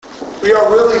We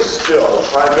are really still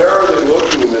primarily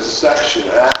looking in this section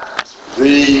at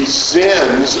the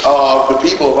sins of the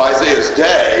people of Isaiah's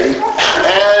day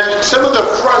and some of the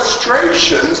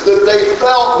frustrations that they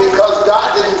felt because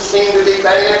God didn't seem to be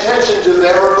paying attention to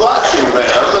them or blessing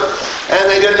them, and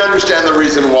they didn't understand the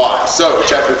reason why. So,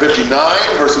 chapter 59,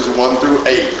 verses 1 through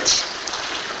 8.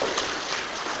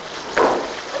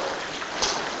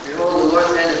 Behold, the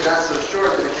Lord's hand is not so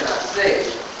short that it cannot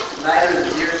save, neither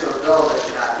is his ear so dull that it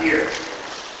cannot hear.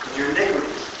 But your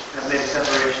iniquities have made a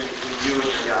separation between you and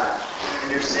your God,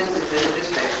 and your sins have hidden his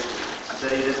face, so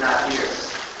that he does not hear.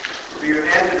 For your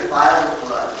hands are defiled with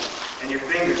blood, and your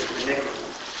fingers with iniquity.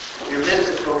 Your lips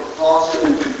have spoken falsehood,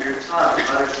 and your tongue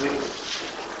utters wickedness.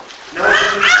 No one can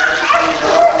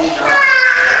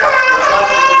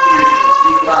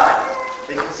speak lies.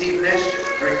 They conceive mischief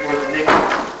and bring forth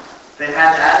iniquity. They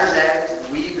hatch adder's eggs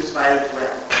and weave the spider's web.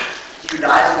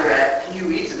 He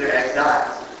who eats of their eggs dies,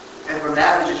 and from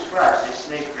that which is crushed a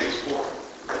snake breaks forth.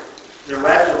 Their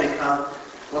webs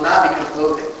will not become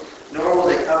clothing, nor will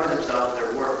they cover themselves with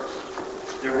their works.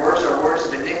 Their works are works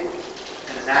of iniquity,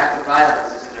 and an act of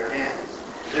violence is in their hands.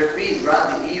 Their feet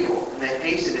run to evil, and they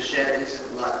hasten to shed innocent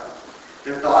blood.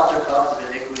 Their thoughts are thoughts of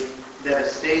iniquity,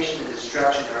 devastation and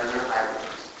destruction are in their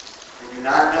highways. They do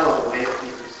not know the way of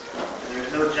peace, and there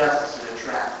is no justice in their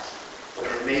tracks. They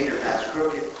have made their paths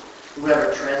crooked.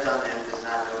 Whoever treads on them does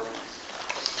not know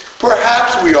peace.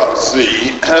 Perhaps we ought to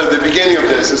see the beginning of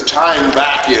this is tying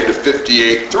back into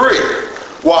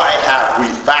 58:3. Why have we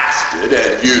fasted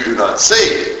and you do not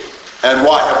see? And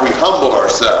why have we humbled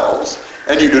ourselves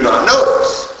and you do not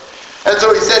notice? And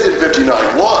so he says in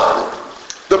 59:1,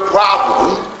 the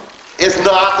problem is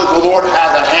not that the Lord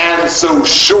has a hand so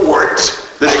short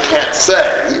that it can't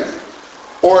save,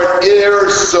 or an ear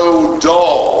so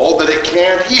dull that it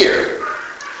can't hear.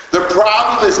 The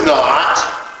problem is not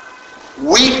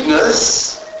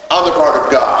weakness on the part of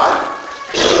God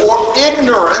or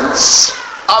ignorance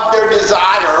of their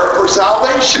desire for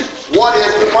salvation. What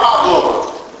is the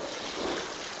problem?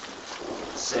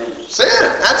 Sin,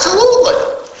 absolutely.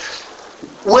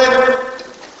 When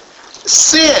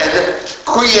sin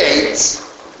creates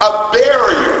a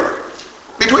barrier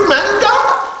between man and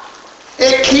God,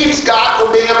 it keeps God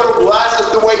from being able to bless us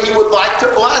the way he would like to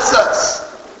bless us.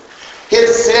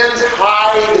 His sins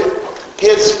hide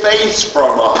his face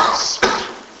from us.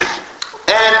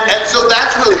 And so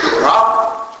that's really the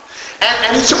problem.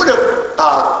 And he sort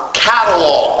of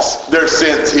catalogs their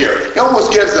sins here. He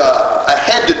almost gives a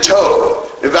head-to-toe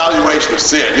evaluation of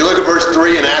sin. You look at verse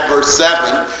 3 and add verse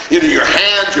 7. Your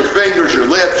hands, your fingers, your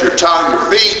lips, your tongue, your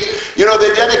feet.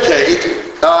 They dedicate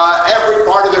every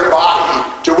part of their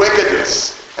body to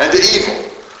wickedness and to evil.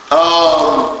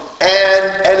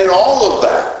 And in all of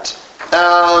that,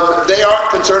 they aren't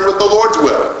concerned with the Lord's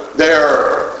will.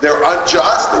 They're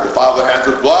unjust. They defile their hands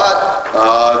with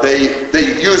blood.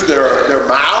 They use their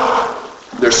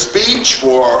mouth, their speech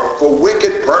for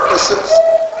wicked purposes.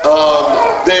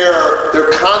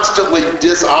 They're constantly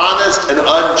dishonest and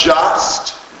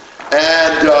unjust,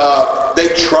 and they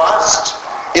trust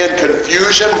in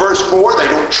confusion. Verse 4. They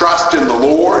don't trust in the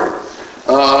Lord.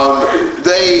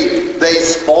 They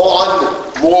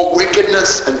spawn more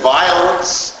wickedness and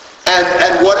violence.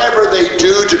 And whatever they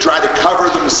do to try to cover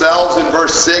themselves in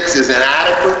verse 6 is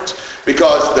inadequate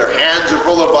because their hands are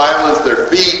full of violence, their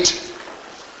feet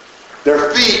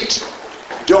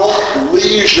don't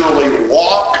leisurely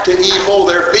walk to evil,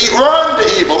 their feet run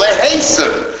to evil, they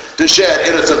hasten to shed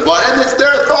innocent blood, and it's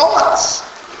their thoughts.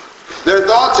 Their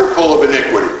thoughts are full of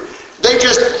iniquity.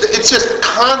 It's just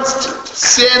constant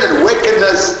sin and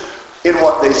wickedness in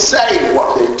what they say, and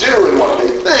what they do, and what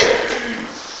they think.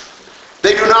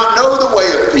 They do not know the way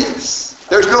of peace.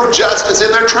 There's no justice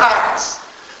in their tracks.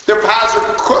 Their paths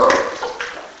are crooked.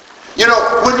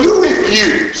 When you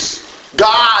refuse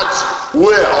God's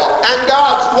will and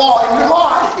God's law in your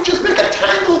life, you just make a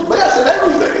tangled mess of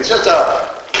everything. It's just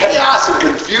a chaos and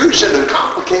confusion and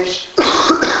complication.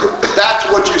 That's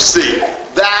what you see.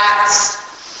 That's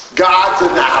God's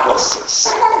analysis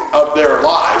of their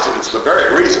lives, and it's the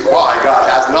very reason why God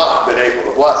has not been able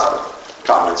to bless them.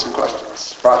 Comments and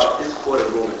questions? Roger? This is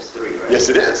quoted Romans 3, right? Yes,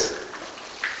 it is.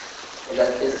 And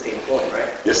that is the same point, right?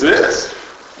 Yes, it is.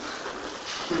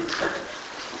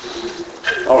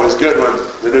 Always good when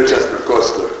the New Testament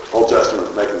quotes the Old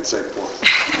Testament making the same point.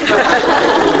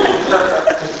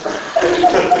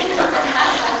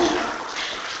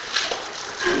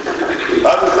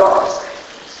 Other thoughts?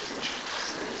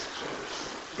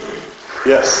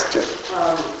 Yes, Jim.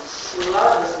 A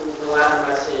lot of this in the latter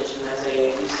message in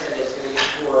Isaiah, you said it's going to be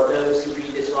for those who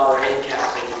read this while they're in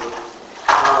captivity.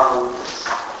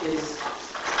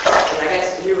 And I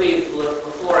guess here we've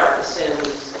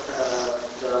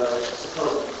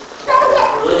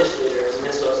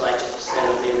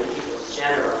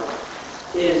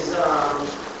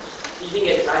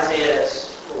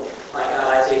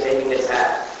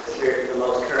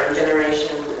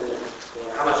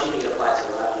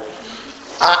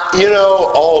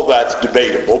all that's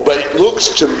debatable, but it looks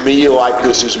to me like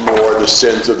this is more the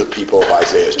sins of the people of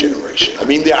Isaiah's generation. I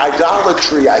mean, the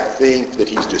idolatry, I think, that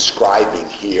he's describing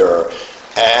here,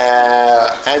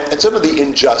 and some of the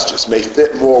injustice may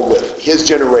fit more with his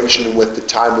generation and with the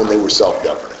time when they were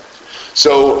self-governing.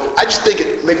 So I just think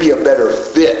it may be a better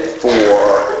fit for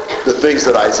the things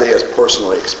that Isaiah is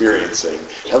personally experiencing.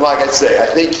 And like I say, I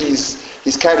think he's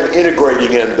kind of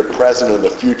integrating in the present and the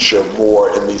future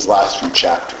more in these last few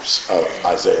chapters of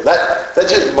Isaiah. That's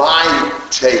just my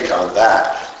take on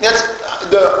that. That's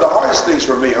the hardest things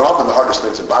for me, and often the hardest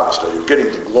things in Bible study, are getting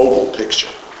the global picture.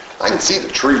 I can see the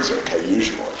trees okay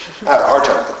usually. I have a hard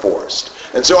time with the forest.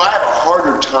 And so I have a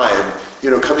harder time,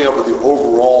 coming up with the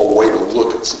overall way to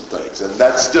look at some things. And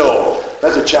that's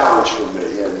a challenge for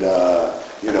me. And,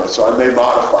 so I may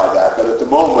modify that. But at the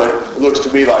moment, it looks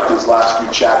to me like these last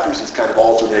few chapters, he's kind of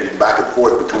alternating back and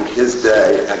forth between his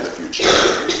day and the future.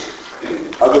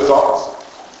 Other thoughts?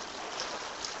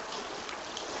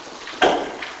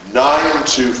 9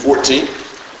 to 14.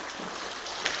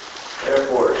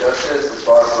 Therefore, justice is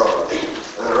far from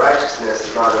us, and the righteousness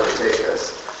does not overtake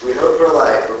us. We hope for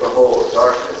light, but behold,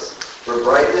 darkness. For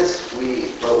brightness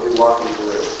but we walk in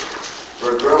gloom.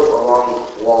 For grope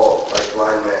along wall like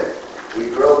blind men. We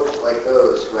grope like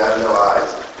those who have no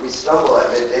eyes. We stumble at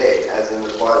midday, as in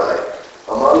the twilight.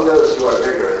 Among those who are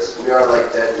vigorous, we are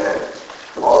like dead men.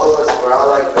 All of us growl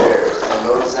like bears, and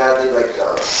moan sadly like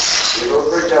doves. We hope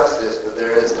for justice, but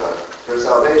there is none. For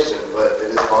salvation, but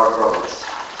it is far from us.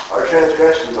 Our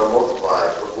transgressions are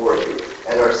multiplied before you,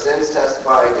 and our sins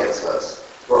testify against us.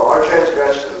 For our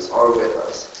transgressions are with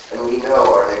us, and we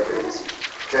know our iniquities.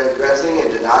 Transgressing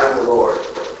and denying the Lord,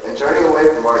 and turning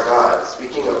away from our God,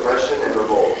 speaking oppression and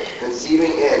revolt,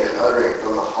 conceiving in and uttering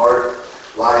from the heart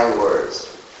lying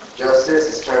words. Justice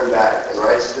is turned back, and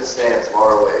righteousness stands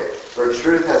far away. For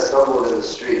truth has stumbled in the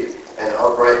street, and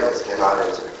uprightness cannot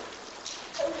enter.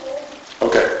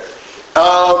 Okay.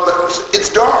 It's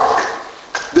dark.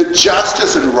 The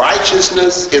justice and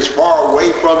righteousness is far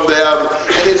away from them,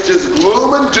 and it's just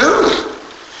gloom and doom.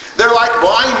 They're like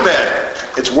blind men.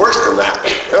 It's worse than that.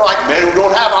 They're like men who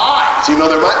don't have eyes. There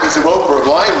might be some hope for a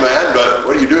blind man, but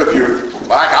what do you do if you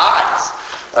lack eyes?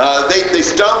 They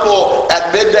stumble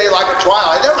at midday like a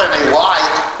twilight. They don't have any light,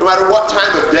 no matter what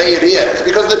time of day it is,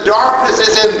 because the darkness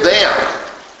is in them.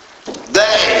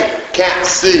 They can't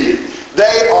see.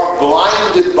 They are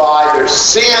blinded by their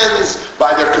sins,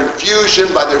 by their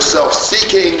confusion, by their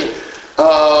self-seeking,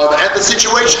 and the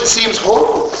situation seems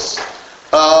hopeless.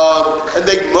 And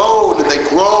they moan and they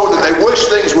groan and they wish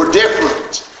things were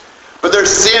different. But their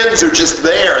sins are just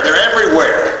there. They're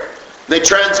everywhere. They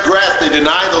transgress. They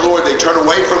deny the Lord. They turn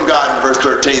away from God in verse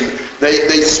 13.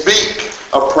 They speak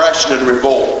oppression and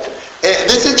revolt. And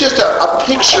this is just a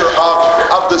picture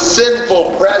of the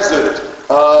sinful present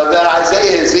that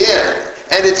Isaiah is in.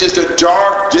 And it's just a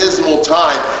dark, dismal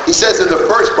time. He says in the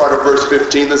first part of verse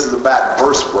 15, this is a bad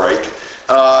verse break,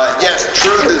 yes,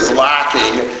 truth is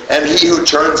lacking, and he who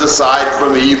turns aside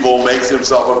from evil makes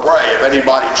himself a prey. If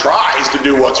anybody tries to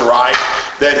do what's right,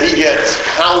 then he gets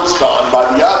pounced on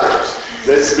by the others.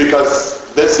 This is because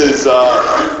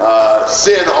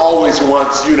sin always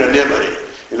wants unanimity.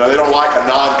 They don't like a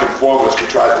nonconformist who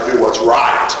tries to do what's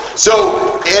right.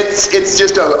 So it's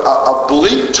just a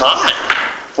bleak time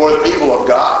for the people of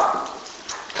God.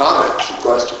 Comments,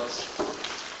 questions?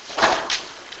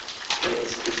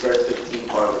 Is verse 15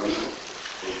 part of the reading?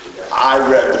 I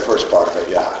read the first part of it,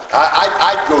 yeah.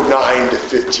 I'd go 9 to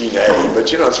 15a,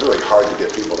 but it's really hard to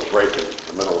get people to break in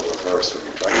the middle of a verse when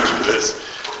you're trying to do this.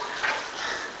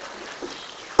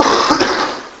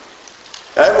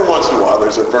 Every once in a while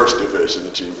there's a verse division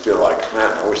that you feel like,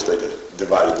 man, I wish they'd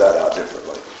divided that out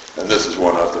differently. And this is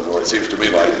one of them where it seems to me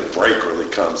like the break really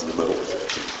comes in the middle of it.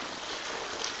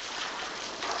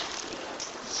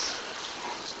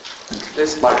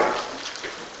 This, Michael.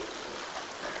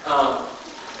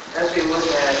 as we look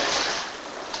at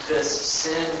this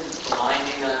sin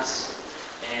blinding us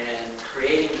and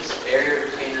creating this barrier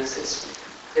between us,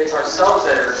 it's ourselves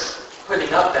that are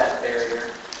putting up that barrier,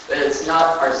 but it's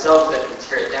not ourselves that can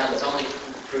tear it down. It's only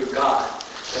through God.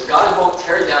 So God won't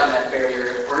tear down that barrier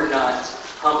if we're not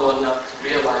humble enough to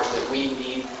realize that we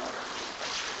need.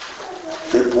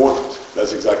 Good point.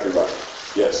 That's exactly right.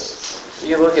 Yes.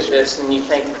 You look at this and you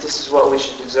think that this is what we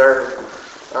should deserve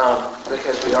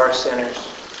because we are sinners.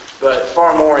 But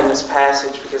far more in this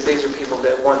passage, because these are people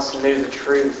that once knew the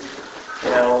truth.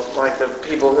 Like the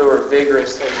people who are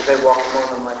vigorous, they walk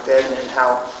among them like dead men.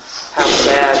 How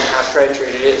sad and how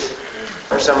treacherous it is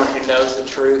for someone who knows the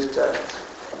truth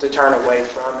to turn away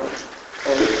from it.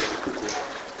 And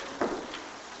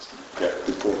yeah,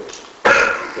 good point.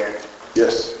 Yeah,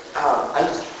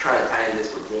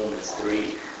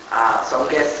 I'm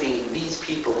guessing these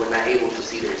people were not able to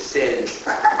see their sins,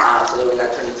 so they were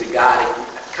not turning to God. And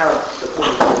kind of the point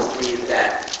of Romans 3 is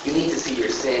that you need to see your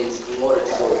sins in order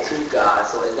to go to God.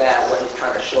 So is that what he's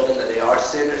trying to show them, that they are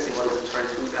sinners in order to turn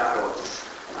to God? Or,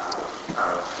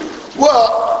 I don't know.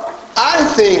 Well, I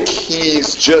think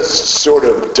he's just sort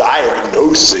of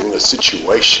diagnosing the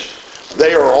situation.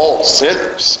 They are all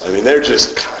sinners. I mean, they're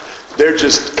just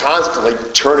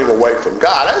constantly turning away from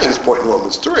God. I think his point in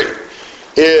Romans 3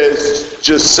 is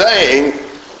just saying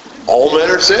all men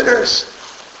are sinners,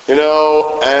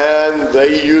 and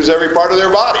they use every part of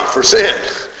their body for sin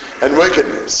and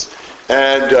wickedness.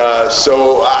 And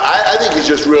so I think he's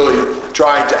just really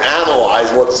trying to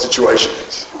analyze what the situation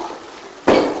is.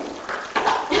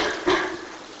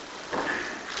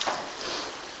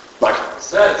 Mike? It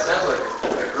sounds like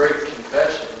a great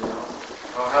confession,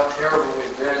 how terrible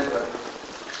we've been, but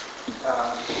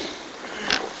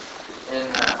in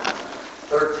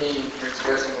 13,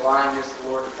 transgressing the line against the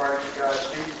Lord, departing from God's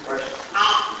duty,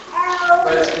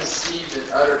 but it's conceived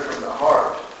and uttered from the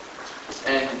heart.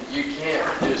 And you can't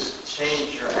just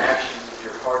change your actions if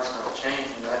your heart's not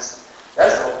changing. That's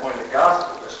the whole point of the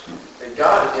gospel, that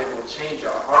God is able to change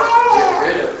our hearts and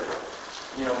get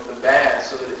rid of the bad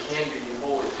so that it can be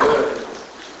wholly good.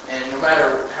 And no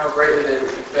matter how greatly they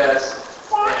would confess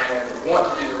and want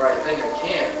to do the right thing, they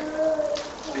can't,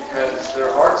 because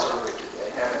their hearts are wicked.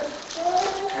 They haven't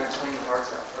cleaned their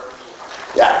hearts out first.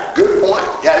 Yeah, good point.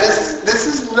 Yeah, this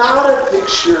is not a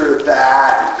picture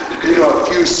that a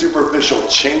few superficial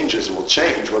changes will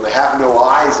change when they have no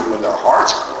eyes and when their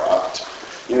heart's corrupt.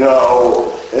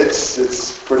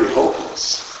 It's pretty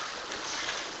hopeless.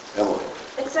 Emily.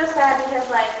 It's so sad because,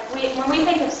 when we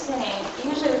think of sinning,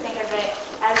 usually we think of it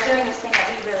as doing this thing that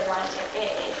we really want to.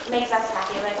 It makes us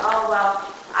happy. I don't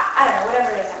know,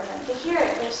 whatever it is that we're doing. But here,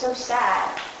 they're so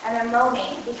sad, and they're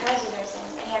moaning because of their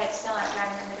sins, and yet it's still not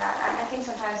driving them to God. I think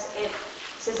sometimes it's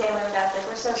the same way with us.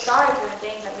 We're so sorry for the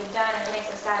things that we've done, and it makes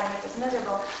us sad and makes us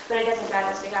miserable, but it doesn't drive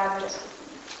us to God. We just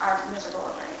are miserable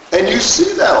over it. And you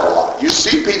see that a lot. You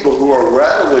see people who are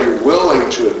readily willing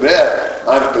to admit,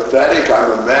 I'm pathetic,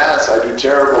 I'm a mess, I do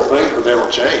terrible things, but they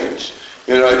don't change.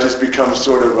 It just becomes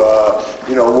sort of a,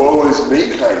 woe is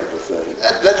me kind of a thing.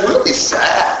 That's really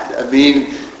sad. I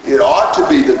mean, it ought to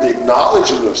be that the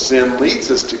acknowledgement of sin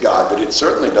leads us to God, but it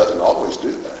certainly doesn't always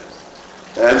do that.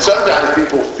 And sometimes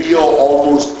people feel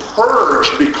almost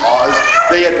purged because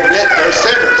they admit they're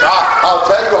sinners. I'll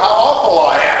tell you how awful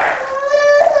I am.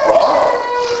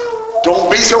 Well, don't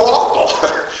be so awful.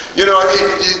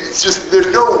 It's just,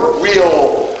 there's no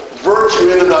real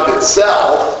virtue in and of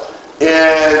itself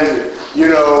in,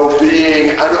 being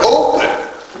an open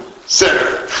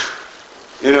sinner.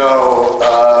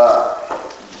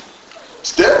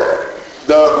 Still,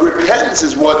 the repentance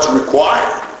is what's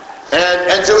required.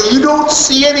 And so you don't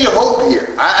see any hope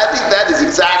here. I think that is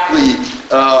exactly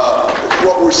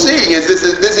what we're seeing. This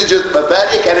is just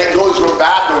pathetic, and it goes from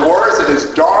bad to worse, and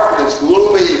it's dark, and it's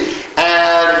gloomy,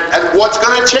 and what's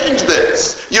going to change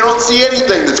this? You don't see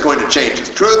anything that's going to change this.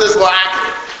 Truth is lacking.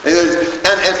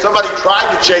 And somebody tried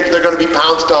to change, they're going to be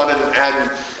pounced on, and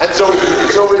so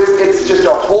it's just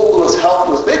a hopeless,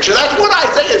 helpless picture. That's what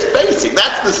Isaiah is facing.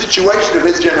 That's the situation of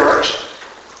his generation.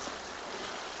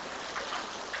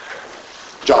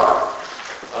 John.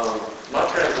 My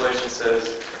translation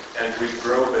says, and we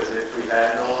grope as if we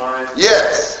had no eyes.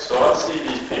 Yes. So I see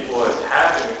these people as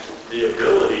having the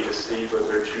ability to see, but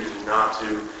they're choosing not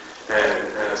to, and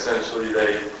essentially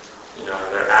they're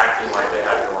acting like they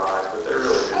have no eyes, but they're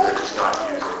just not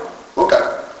using them. Okay.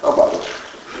 How about it?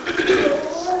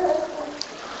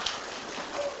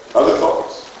 Other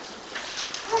thoughts?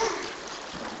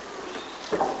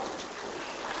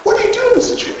 What do you do in a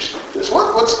situation like this?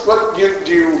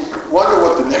 Do you wonder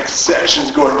what the next section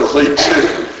is going to lead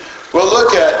to? Well,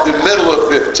 look at the middle of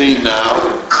 15 now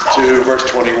to verse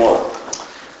 21.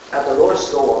 At the Lord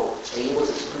saw, and he was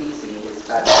displeasing in his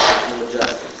sight and in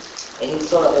justice. And he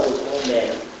saw that there was no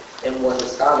man, and was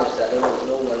astonished that there was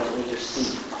no one to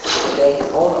intercede. And then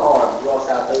his own arm brought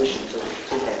salvation to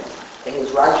him, and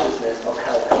his righteousness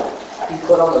upheld him. He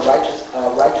put on the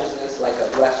righteousness like a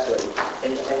breastplate,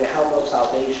 and the helmet of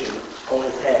salvation on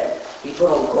his head. He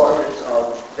put on garments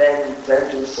of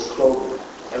vengeance for clothing,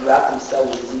 and wrapped himself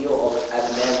with zeal as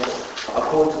a mantle,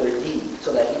 according to their deeds,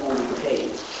 so that he will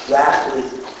repay wrath to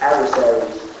his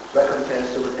adversaries, recompense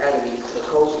to his enemies, to the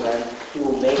coastland he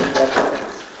will make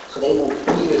recompense. So they will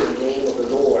fear the name of the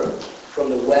Lord from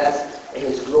the west, and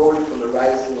his glory from the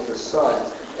rising of the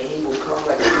sun. And he will come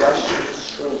like a rushing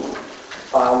stream,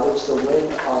 which the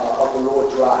wind of the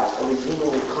Lord drives. A redeemer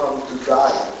will come to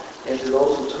Zion, and to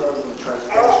those who turn from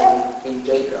transgression in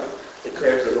Jacob,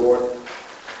 declares the Lord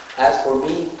As for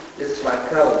me, this is my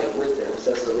covenant with them,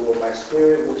 says the Lord. My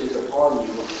spirit which is upon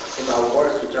you, and my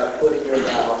words which I put in your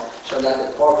mouth, shall not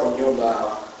depart from your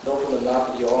mouth, nor from the mouth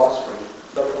of your offspring,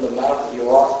 nor from the mouth of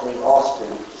your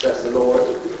offspring, says the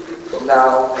Lord, from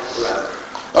now and forever.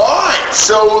 All right,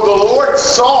 so the Lord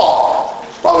saw,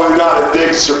 probably not a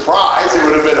big surprise, it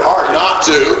would have been hard not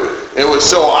to. It was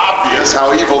so obvious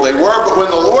how evil they were, but when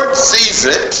the Lord sees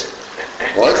it,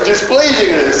 well, it's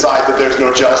displeasing in his sight that there's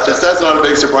no justice. That's not a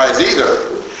big surprise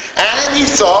either. And he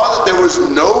saw that there was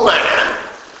no man,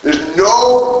 there's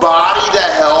nobody to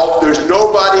help, there's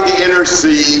nobody to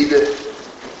intercede.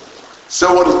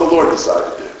 So what does the Lord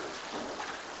decide to do?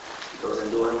 He goes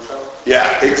and do it himself.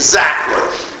 Yeah, exactly.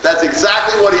 That's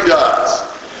exactly what he does.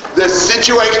 The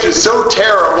situation is so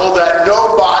terrible that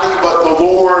nobody but the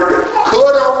Lord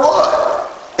could or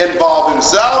would involve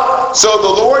himself. So the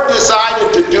Lord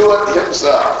decided to do it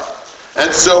himself.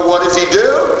 And so what does he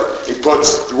do? He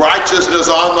puts righteousness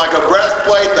on like a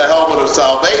breastplate, the helmet of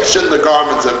salvation, the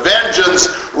garments of vengeance,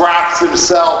 wraps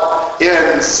himself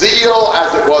in zeal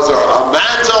as it was a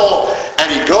mantle, and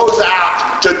he goes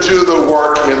out to do the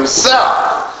work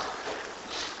himself.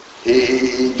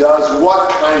 He does what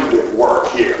kind of work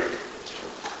here?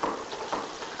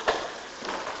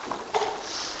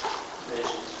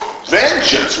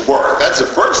 Vengeance work. That's the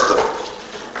first thing.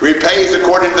 Repays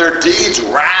according to their deeds,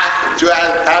 wrath to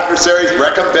adversaries,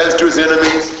 recompense to his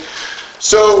enemies.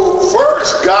 So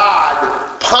first,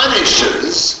 God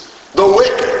punishes the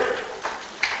wicked.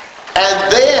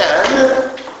 And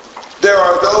then there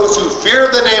are those who fear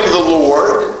the name of the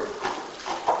Lord,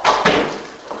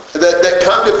 that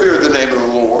come to fear the name of the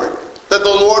Lord, that the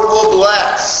Lord will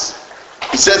bless.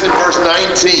 He says in verse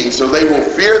 19, so they will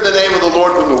fear the name of the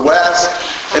Lord from the west,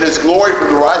 and his glory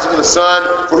from the rising of the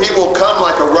sun. For he will come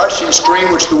like a rushing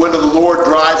stream which the wind of the Lord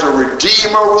drives. A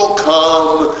Redeemer will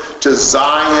come to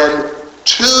Zion,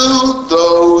 to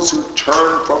those who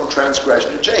turn from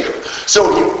transgression to Jacob.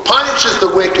 So he punishes the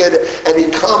wicked, and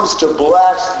he comes to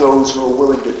bless those who are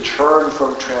willing to turn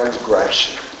from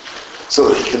transgression, so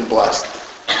that he can bless them.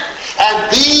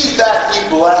 And these that he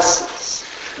blesses,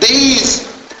 these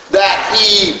that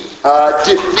he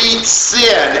defeats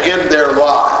sin in their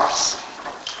lives,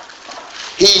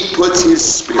 he puts his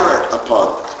Spirit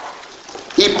upon them.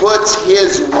 He puts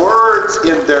his words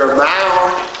in their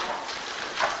mouth,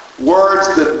 words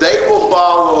that they will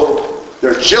follow,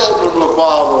 their children will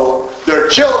follow, their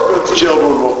children's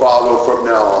children will follow from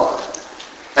now on.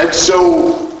 And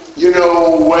so,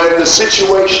 when the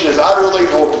situation is utterly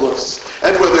hopeless,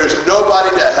 and when there's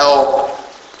nobody to help,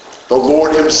 the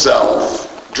Lord himself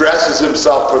dresses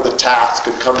himself for the task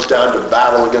and comes down to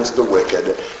battle against the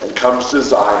wicked and comes to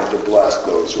Zion to bless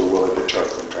those who are willing to turn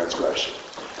from transgression.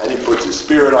 And he puts his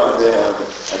Spirit on them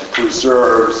and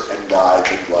preserves and guides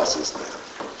and blesses them.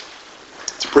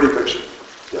 It's a pretty picture.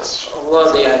 Yes? I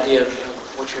love the idea of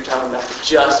what you're talking about, the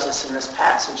justice in this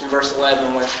passage in verse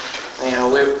 11, where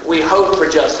we hope for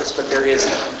justice, but there is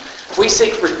none. If we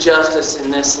seek for justice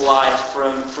in this life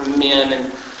from men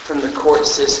and from the court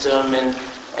system and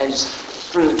just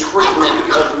from the treatment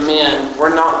of men,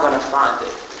 we're not going to find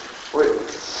it.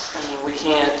 We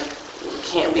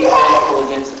can't be vengeful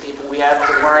against the people. We have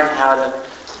to learn how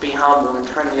to be humble and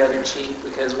turn the other cheek,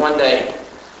 because one day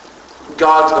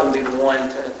God's going to be the one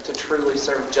to truly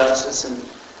serve justice. And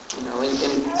in 2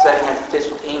 Corinthians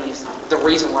 15, the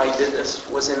reason why he did this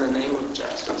was in the name of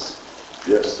justice.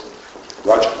 Yes.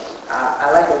 Roger.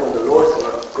 I like that when the Lord's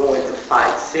going to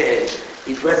fight sin,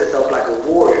 he dresses himself like a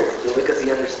warrior, because he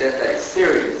understands that it's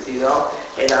serious, and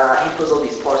he puts all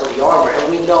these parts of the armor, and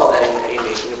we know that in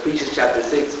Ephesians chapter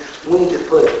 6, we need to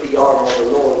put the armor of the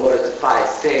Lord in order to fight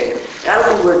sin. And I don't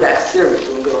think we're that serious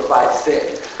when we're going to fight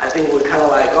sin. I think we're kind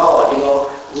of like,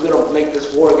 we're going to make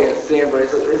this war against sin, but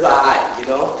it's all right,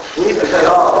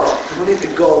 We need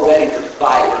to go ready to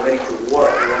fight and ready to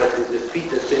work in order to defeat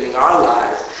the sin in our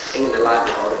lives and in the lives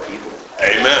of other people.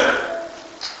 Amen.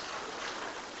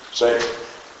 Say.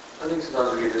 I think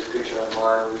sometimes we get this picture in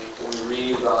mind when we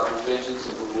read about the vengeance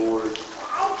of the Lord.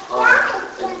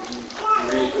 And you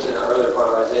read, because in the earlier part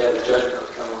of Isaiah, the judgment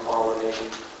was coming upon all the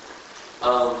nations.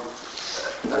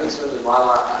 I think sometimes in my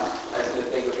life, I tend to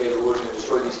think, okay, the Lord's going to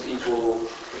destroy these people.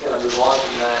 We kind of move on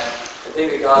from that. I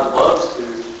think that God loves to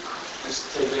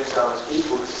just take vengeance on his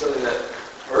people. It's something that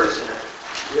hurts him.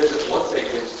 He doesn't want to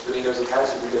take vengeance, but he knows he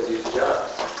has to because he is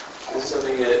just. This is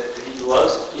something that he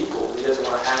loves people. He doesn't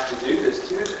want to have to do this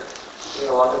to them.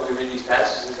 A lot of times we read these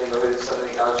passages and think, oh, it's something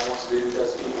that God just wants to do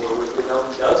because people are wicked. No,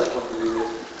 he doesn't want to do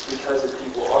this because his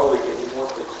people are wicked. He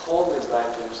wants to call them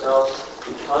back to himself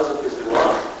because of his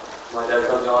love. My dad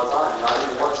tells me all the time, not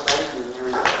even once thank you when you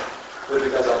were young, but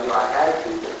because I knew I had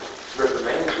to.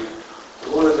 humanity. The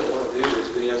Lord doesn't want to do this,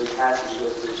 but he has a passage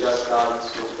that says, just God and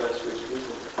what's best for his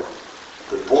people.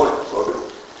 Good point, Logan.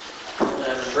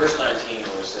 And in verse 19,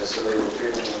 where it says, so they will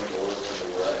fear the name of the Lord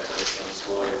from the west, and his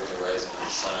glory from the rising of the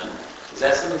sun. Is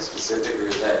that something specific, or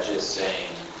is that just saying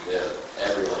that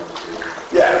everyone will fear him?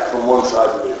 Yeah, from one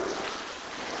side to the other.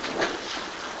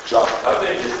 John. I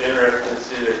think it's interesting to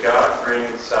see that God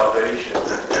brings salvation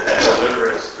and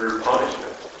deliverance through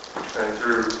punishment and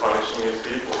through punishing his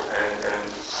people.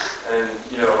 And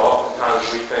you know, oftentimes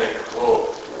we think,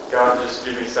 well, God just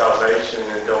give me salvation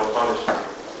and don't punish me.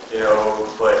 You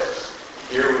know, but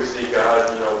here we see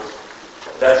God, you know,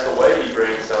 that's the way he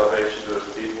brings salvation to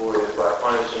his people is by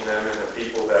punishing them and the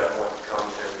people that want to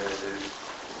come to him and do.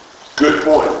 Good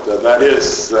point. That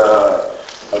is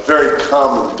a very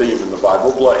common theme in the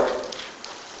Bible. Blake.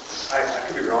 I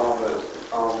could be wrong, but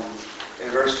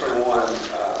in verse 21,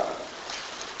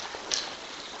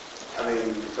 I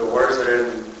mean, the words that are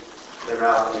in their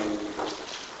mouth, I mean,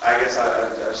 I guess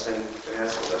I just think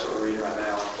that's what we're reading right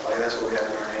now. Like, that's what we have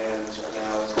in our hands right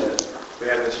now, is that we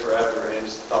have this forever, and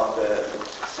just thought that,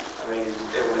 I mean,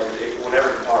 it will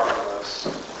never depart from us.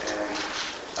 And,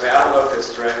 I mean, I don't know if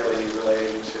it's directly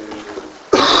related to,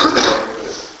 but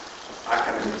I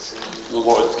kind of see. The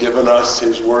Lord's given us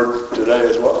his word today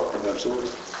as well.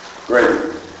 Absolutely. Great.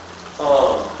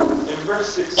 In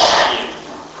verse 16,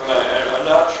 and I'm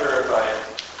not sure if I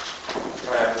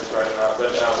have this right or not,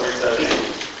 but where it says,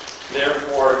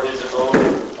 therefore his own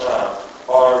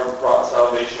arm brought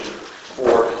salvation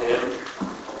for him.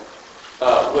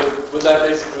 Would that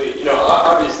basically, you know,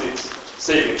 obviously it's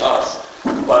saving us,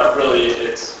 but really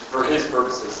it's for his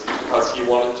purposes because he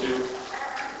wanted to.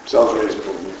 Sounds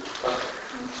reasonable to me.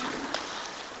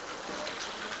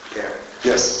 Yeah.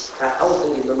 Yes. I was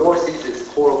thinking the Lord sees this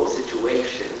horrible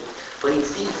situation, but he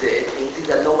sees it, and he sees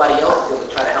that nobody else is going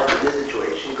to try to help in this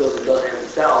situation. He goes and does it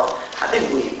himself. I think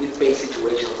we face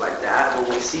situations like that, where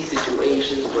we see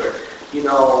situations where, you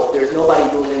know, there's nobody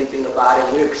doing anything about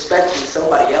it. We're expecting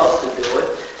somebody else to do it,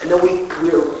 and then we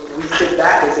sit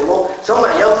back and say, well,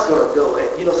 somebody else is going to do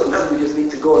it. You know, sometimes we just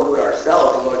need to go and do it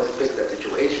ourselves in order to fix that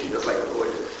situation, just like the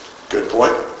Lord did. Good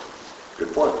point.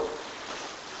 Good point.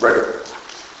 Ready.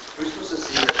 We're supposed to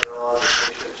see that the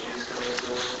picture of Jesus coming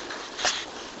into us.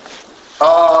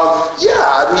 Yeah,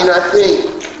 I mean, I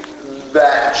think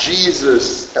that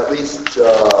Jesus, at least,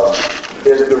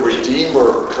 is the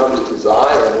Redeemer who comes to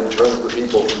Zion and turns the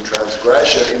people from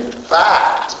transgression. In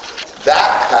fact,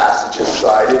 that passage is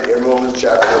cited in Romans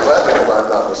chapter 11, if I'm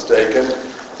not mistaken,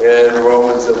 in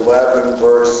Romans 11,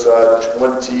 verse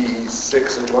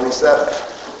 26 and 27.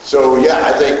 So, yeah,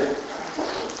 I think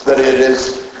that it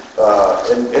is,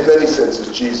 in many senses,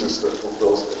 Jesus that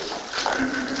fulfills this.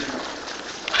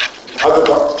 Other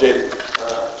thoughts, Jaden?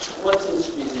 What seems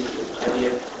to be the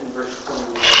idea in verse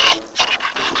 21?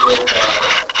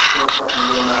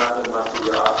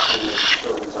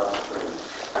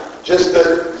 Just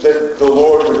that the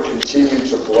Lord would continue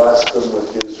to bless them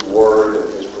with his word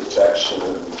and his protection,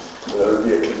 and there would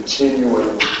be a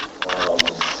continuing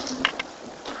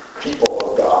people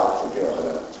of God, you know.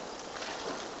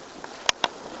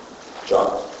 John?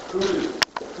 Who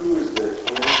is the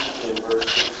king in verse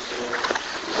 16?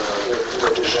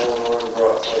 Therefore his own arm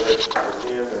brought salvation for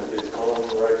him, and his own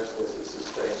righteousness is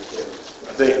sustained him.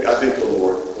 I think the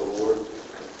Lord. The Lord.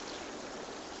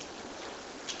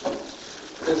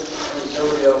 Because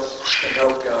nobody else can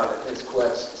help God in his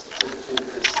quest to defeat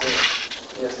his sin.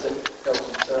 He has to help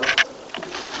himself.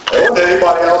 And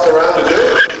anybody else around to do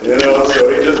it, you know, so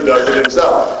he just does it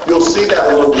himself. You'll see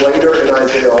that a little later in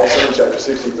Isaiah also, in chapter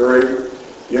 63.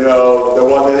 You know, there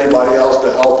wasn't anybody else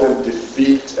to help him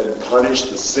defeat and punish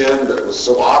the sin that was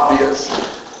so obvious.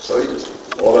 So he just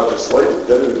rolled up his sleeve and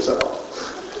did it himself.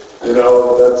 You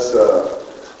know, that's,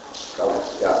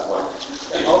 yeah, Mike.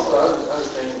 And also, I was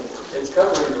thinking, it's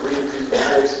covering the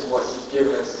reincarnation of what he's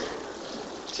given us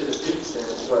to defeat sin,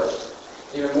 but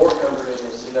even more comforting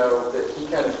is to know that he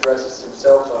kind of dresses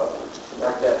himself up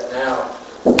like that now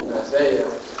in Isaiah.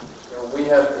 You know, we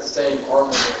have the same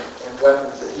armament and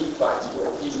weapons that he fights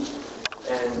with. He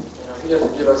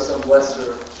doesn't give us some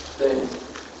lesser thing,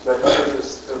 but he gives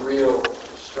us the real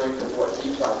strength of what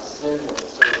he fights sin with,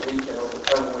 so that we can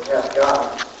overcome when we have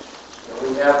God.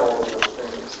 We have all of those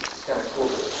things. It's kind of cool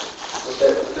with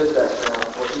this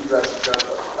background, what he dresses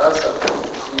us up with.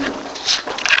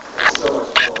 It's so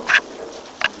much more.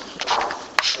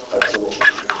 Absolutely.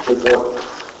 Good point.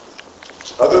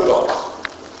 Other thoughts?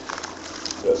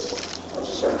 Yes. I was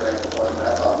just going to bring up one that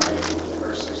I thought maybe in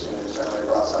verse 16 is that they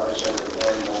brought salvation to him.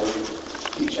 When we, a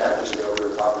few chapters ago, we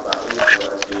were talking about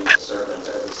Israel as being a servant,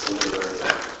 as a singular,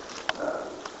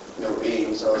 being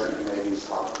 14, so maybe he's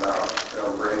talking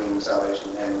about bringing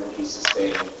salvation to him when he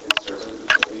sustained his servant.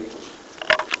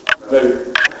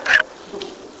 Maybe.